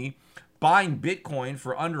money buying Bitcoin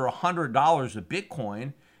for under $100 a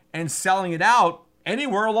Bitcoin and selling it out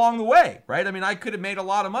anywhere along the way, right? I mean, I could have made a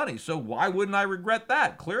lot of money. So why wouldn't I regret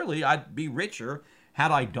that? Clearly, I'd be richer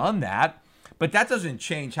had I done that. But that doesn't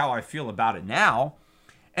change how I feel about it now.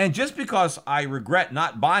 And just because I regret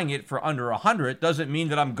not buying it for under 100 doesn't mean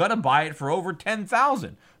that I'm going to buy it for over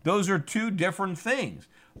 10,000. Those are two different things.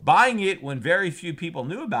 Buying it when very few people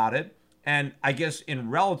knew about it And I guess in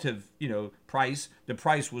relative, price, the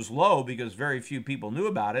price was low because very few people knew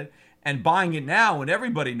about it. And buying it now when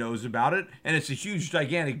everybody knows about it and it's a huge,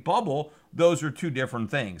 gigantic bubble, those are two different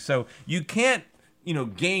things. So you can't,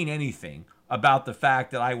 gain anything about the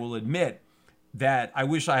fact that I will admit that I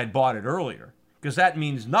wish I had bought it earlier, because that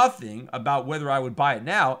means nothing about whether I would buy it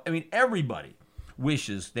now. I mean, everybody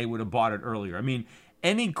wishes they would have bought it earlier. I mean,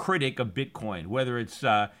 any critic of Bitcoin, whether it's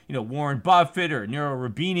Warren Buffett or Nero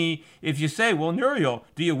Rubini, if you say, well, Nuriel,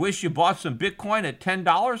 do you wish you bought some Bitcoin at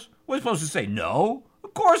 $10? We're supposed to say no.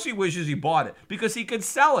 Of course he wishes he bought it, because he could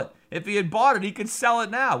sell it. If he had bought it, he could sell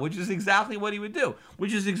it now, which is exactly what he would do,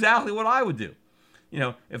 which is exactly what I would do.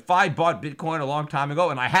 If I bought Bitcoin a long time ago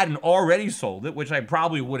and I hadn't already sold it, which I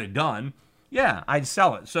probably would have done, yeah, I'd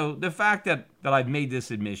sell it. So the fact that I've made this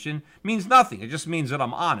admission means nothing. It just means that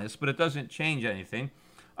I'm honest, but it doesn't change anything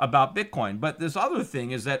about Bitcoin. But this other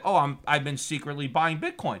thing is that, I've been secretly buying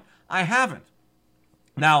Bitcoin. I haven't.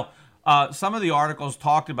 Now, some of the articles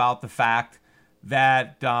talked about the fact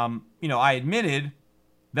that, I admitted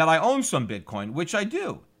that I own some Bitcoin, which I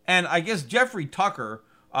do. And I guess Jeffrey Tucker,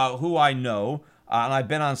 who I know, and I've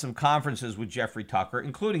been on some conferences with Jeffrey Tucker,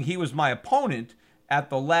 including he was my opponent at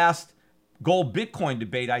the last gold Bitcoin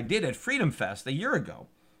debate I did at Freedom Fest a year ago,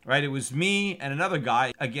 right? It was me and another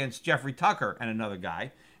guy against Jeffrey Tucker and another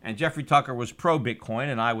guy. And Jeffrey Tucker was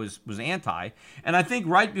pro-Bitcoin and I was anti. And I think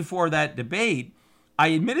right before that debate, I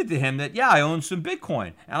admitted to him that, yeah, I owned some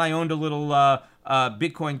Bitcoin. And I owned a little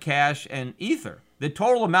Bitcoin Cash and Ether. The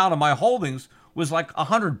total amount of my holdings was like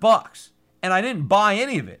 $100. And I didn't buy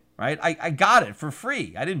any of it, right? I got it for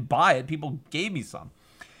free. I didn't buy it. People gave me some.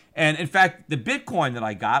 And in fact, the Bitcoin that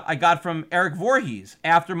I got from Eric Voorhees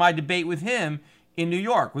after my debate with him in New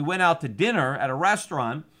York. We went out to dinner at a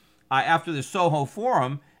restaurant after the Soho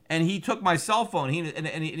Forum, and he took my cell phone.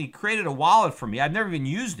 He created a wallet for me. I've never even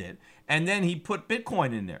used it. And then he put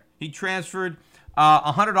Bitcoin in there. He transferred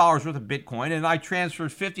 $100 worth of Bitcoin, and I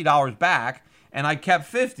transferred $50 back, and I kept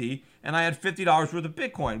 50, and I had $50 worth of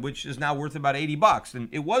Bitcoin, which is now worth about $80. And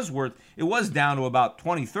it was down to about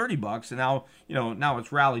 $20-$30, and now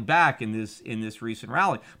it's rallied back in this recent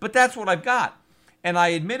rally. But that's what I've got. And I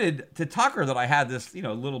admitted to Tucker that I had this,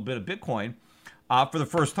 little bit of Bitcoin for the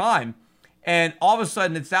first time. And all of a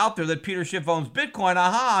sudden it's out there that Peter Schiff owns Bitcoin.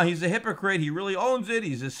 Aha, he's a hypocrite. He really owns it.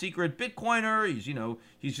 He's a secret Bitcoiner.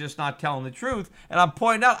 He's just not telling the truth. And I'm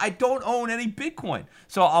pointing out I don't own any Bitcoin.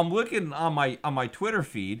 So I'm looking on my Twitter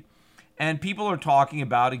feed, and people are talking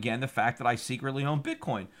about, again, the fact that I secretly own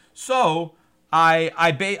Bitcoin. So I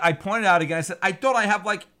pointed out again, I said, I thought I have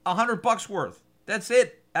like $100 worth. That's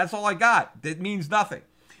it. That's all I got. That means nothing.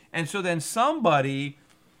 And so then somebody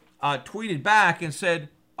tweeted back and said,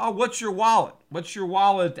 oh, what's your wallet? What's your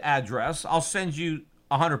wallet address? I'll send you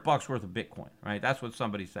 $100 worth of Bitcoin, right? That's what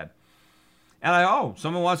somebody said. And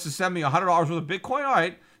someone wants to send me $100 worth of Bitcoin? All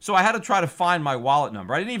right. So I had to try to find my wallet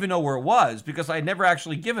number. I didn't even know where it was because I had never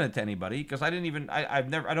actually given it to anybody because I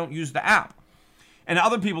don't use the app. And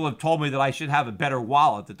other people have told me that I should have a better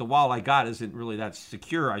wallet, that the wallet I got isn't really that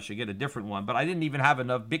secure. I should get a different one. But I didn't even have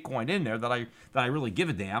enough Bitcoin in there that I really give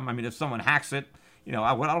a damn. I mean, if someone hacks it, I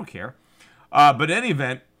don't care. But in any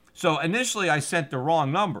event, so initially I sent the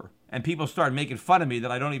wrong number, and people started making fun of me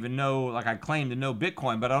that I don't even know, like I claim to know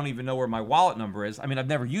Bitcoin, but I don't even know where my wallet number is. I mean, I've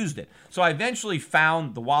never used it. So I eventually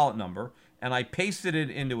found the wallet number, and I pasted it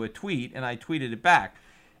into a tweet, and I tweeted it back.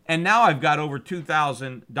 And now I've got over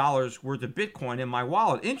 $2,000 worth of Bitcoin in my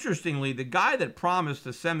wallet. Interestingly, the guy that promised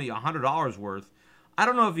to send me $100 worth, I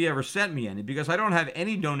don't know if he ever sent me any, because I don't have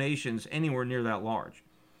any donations anywhere near that large.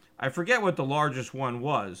 I forget what the largest one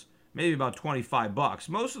was. Maybe about $25.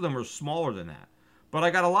 Most of them are smaller than that. But I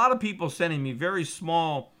got a lot of people sending me very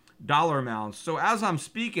small dollar amounts. So as I'm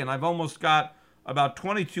speaking, I've almost got about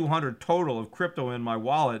 2,200 total of crypto in my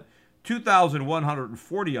wallet.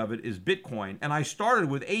 2,140 of it is Bitcoin. And I started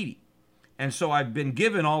with 80. And so I've been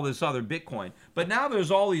given all this other Bitcoin. But now there's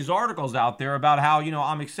all these articles out there about how,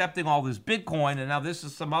 I'm accepting all this Bitcoin. And now this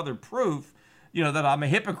is some other proof, that I'm a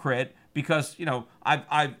hypocrite. Because,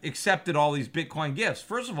 I've accepted all these Bitcoin gifts.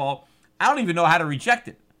 First of all, I don't even know how to reject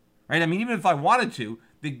it, right? I mean, even if I wanted to,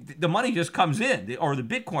 the money just comes in, or the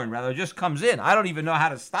Bitcoin, rather, just comes in. I don't even know how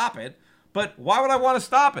to stop it. But why would I want to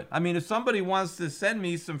stop it? I mean, if somebody wants to send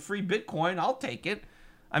me some free Bitcoin, I'll take it.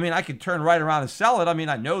 I mean, I could turn right around and sell it. I mean,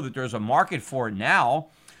 I know that there's a market for it now.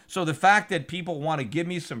 So the fact that people want to give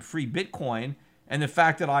me some free Bitcoin, and the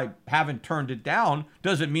fact that I haven't turned it down,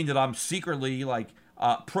 doesn't mean that I'm secretly,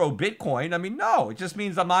 pro-Bitcoin. I mean, no, it just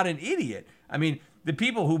means I'm not an idiot. I mean, the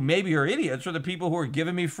people who maybe are idiots are the people who are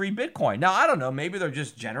giving me free Bitcoin. Now, I don't know, maybe they're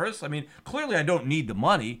just generous. I mean, clearly I don't need the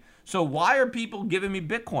money. So why are people giving me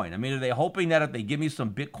Bitcoin? I mean, are they hoping that if they give me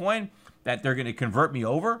some Bitcoin that they're going to convert me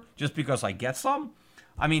over just because I get some?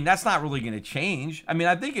 I mean, that's not really going to change. I mean,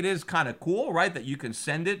 I think it is kind of cool, right, that you can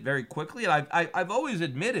send it very quickly. And I've always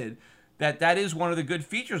admitted that is one of the good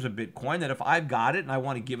features of Bitcoin, that if I've got it and I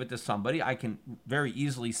want to give it to somebody, I can very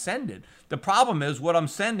easily send it. The problem is what I'm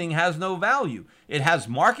sending has no value. It has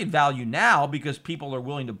market value now because people are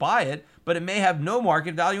willing to buy it, but it may have no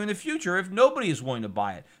market value in the future if nobody is willing to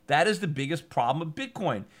buy it. That is the biggest problem of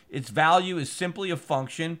Bitcoin. Its value is simply a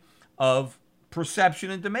function of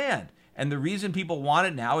perception and demand. And the reason people want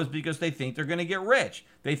it now is because they think they're going to get rich.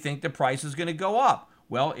 They think the price is going to go up.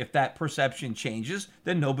 Well, if that perception changes,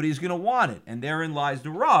 then nobody's going to want it. And therein lies the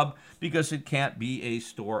rub, because it can't be a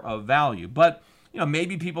store of value. But,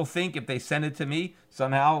 maybe people think if they send it to me,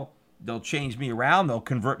 somehow they'll change me around, they'll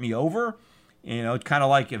convert me over. It's kind of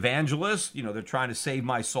like evangelists, they're trying to save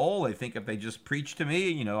my soul. They think if they just preach to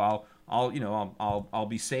me, I'll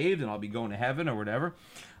be saved and I'll be going to heaven or whatever.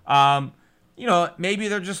 Maybe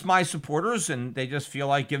they're just my supporters and they just feel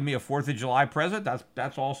like giving me a 4th of July present.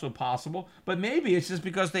 That's also possible. But maybe it's just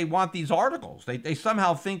because they want these articles. They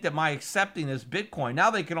somehow think that my accepting this Bitcoin,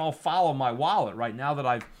 now they can all follow my wallet, right? Now that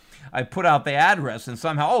I've put out the address and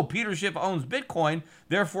somehow, Peter Schiff owns Bitcoin,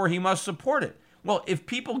 therefore he must support it. Well, if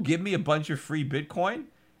people give me a bunch of free Bitcoin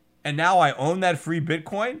and now I own that free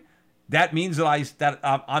Bitcoin, that means that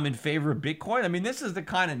I'm in favor of Bitcoin. I mean, this is the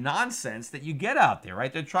kind of nonsense that you get out there,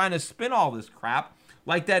 right? They're trying to spin all this crap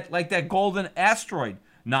like that golden asteroid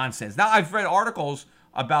nonsense. Now, I've read articles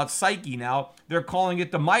about Psyche now. They're calling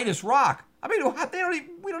it the Midas Rock. I mean,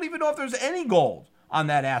 we don't even know if there's any gold on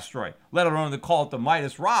that asteroid, let alone to call it the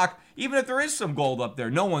Midas Rock. Even if there is some gold up there,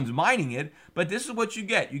 no one's mining it. But this is what you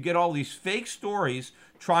get. You get all these fake stories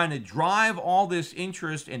trying to drive all this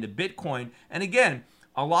interest into Bitcoin. And again,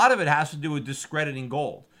 a lot of it has to do with discrediting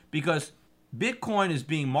gold, because Bitcoin is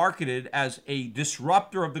being marketed as a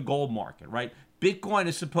disruptor of the gold market, right? Bitcoin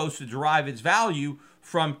is supposed to derive its value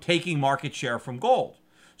from taking market share from gold.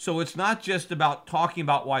 So it's not just about talking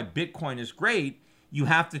about why Bitcoin is great. You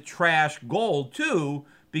have to trash gold too,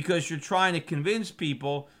 because you're trying to convince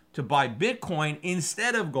people to buy Bitcoin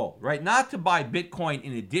instead of gold, right? Not to buy Bitcoin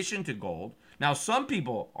in addition to gold. Now, some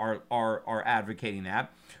people are advocating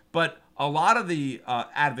that, but a lot of the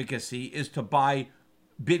advocacy is to buy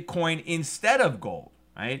Bitcoin instead of gold,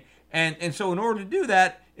 right? And so in order to do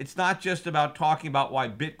that, it's not just about talking about why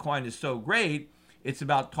Bitcoin is so great. It's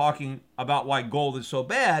about talking about why gold is so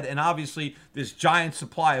bad. And obviously, this giant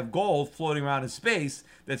supply of gold floating around in space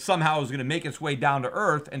that somehow is going to make its way down to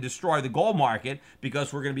Earth and destroy the gold market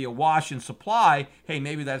because we're going to be awash in supply. Hey,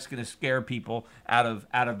 maybe that's going to scare people out of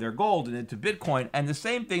their gold and into Bitcoin. And the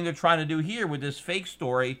same thing they're trying to do here with this fake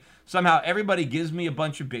story. Somehow everybody gives me a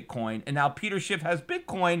bunch of Bitcoin, and now Peter Schiff has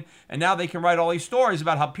Bitcoin, and now they can write all these stories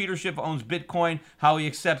about how Peter Schiff owns Bitcoin, how he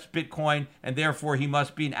accepts Bitcoin, and therefore he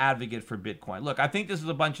must be an advocate for Bitcoin. Look, I think this is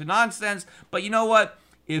a bunch of nonsense, but you know what?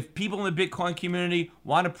 If people in the Bitcoin community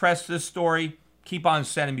want to press this story, keep on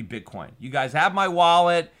sending me Bitcoin. You guys have my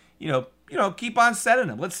wallet. Keep on sending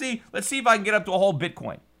them. Let's see if I can get up to a whole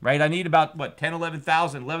Bitcoin. Right, I need about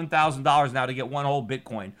 $11,000 now to get one whole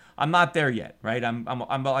Bitcoin. I'm not there yet, right? I'm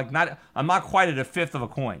not quite at a fifth of a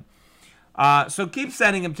coin. So keep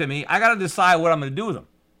sending them to me. I got to decide what I'm going to do with them,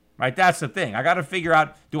 right? That's the thing. I got to figure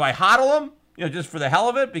out, do I hodl them, just for the hell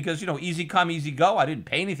of it? Because easy come, easy go. I didn't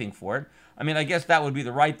pay anything for it. I mean, I guess that would be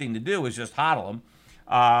the right thing to do, is just hodl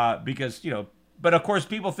them, because But of course,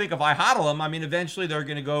 people think if I hodl them, I mean, eventually they're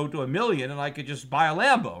going to go to $1 million, and I could just buy a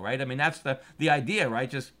Lambo, right? I mean, that's the idea, right?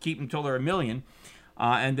 Just keep them until they're $1 million,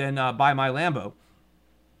 and then buy my Lambo.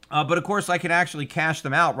 But of course, I can actually cash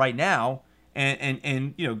them out right now,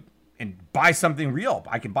 and buy something real.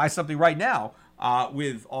 I can buy something right now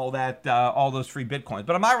with all those free Bitcoins.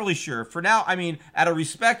 But I'm not really sure. For now, I mean, out of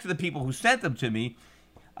respect to the people who sent them to me,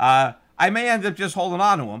 I may end up just holding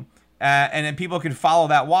on to them. And then people can follow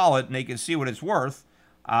that wallet and they can see what it's worth.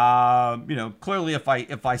 Clearly,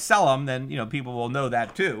 if I sell them, then people will know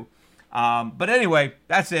that too. But anyway,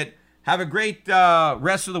 that's it. Have a great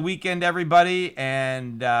rest of the weekend, everybody,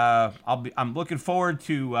 and I'm looking forward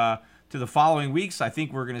to the following weeks. I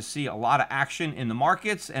think we're going to see a lot of action in the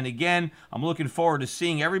markets, and again, I'm looking forward to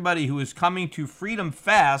seeing everybody who is coming to Freedom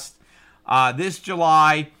Fest this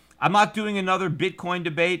July. I'm not doing another Bitcoin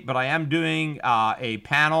debate, but I am doing a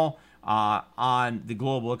panel on the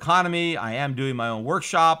global economy. I am doing my own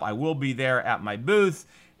workshop. I will be there at my booth.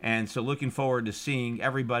 And so looking forward to seeing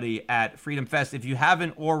everybody at Freedom Fest. If you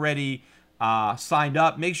haven't already signed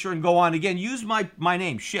up, make sure and go on. Again, use my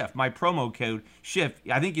name, Schiff, my promo code, Schiff.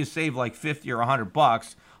 I think you save like $50 or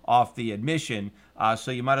 $100 off the admission.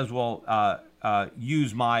 So you might as well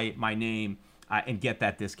use my name and get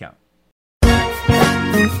that discount.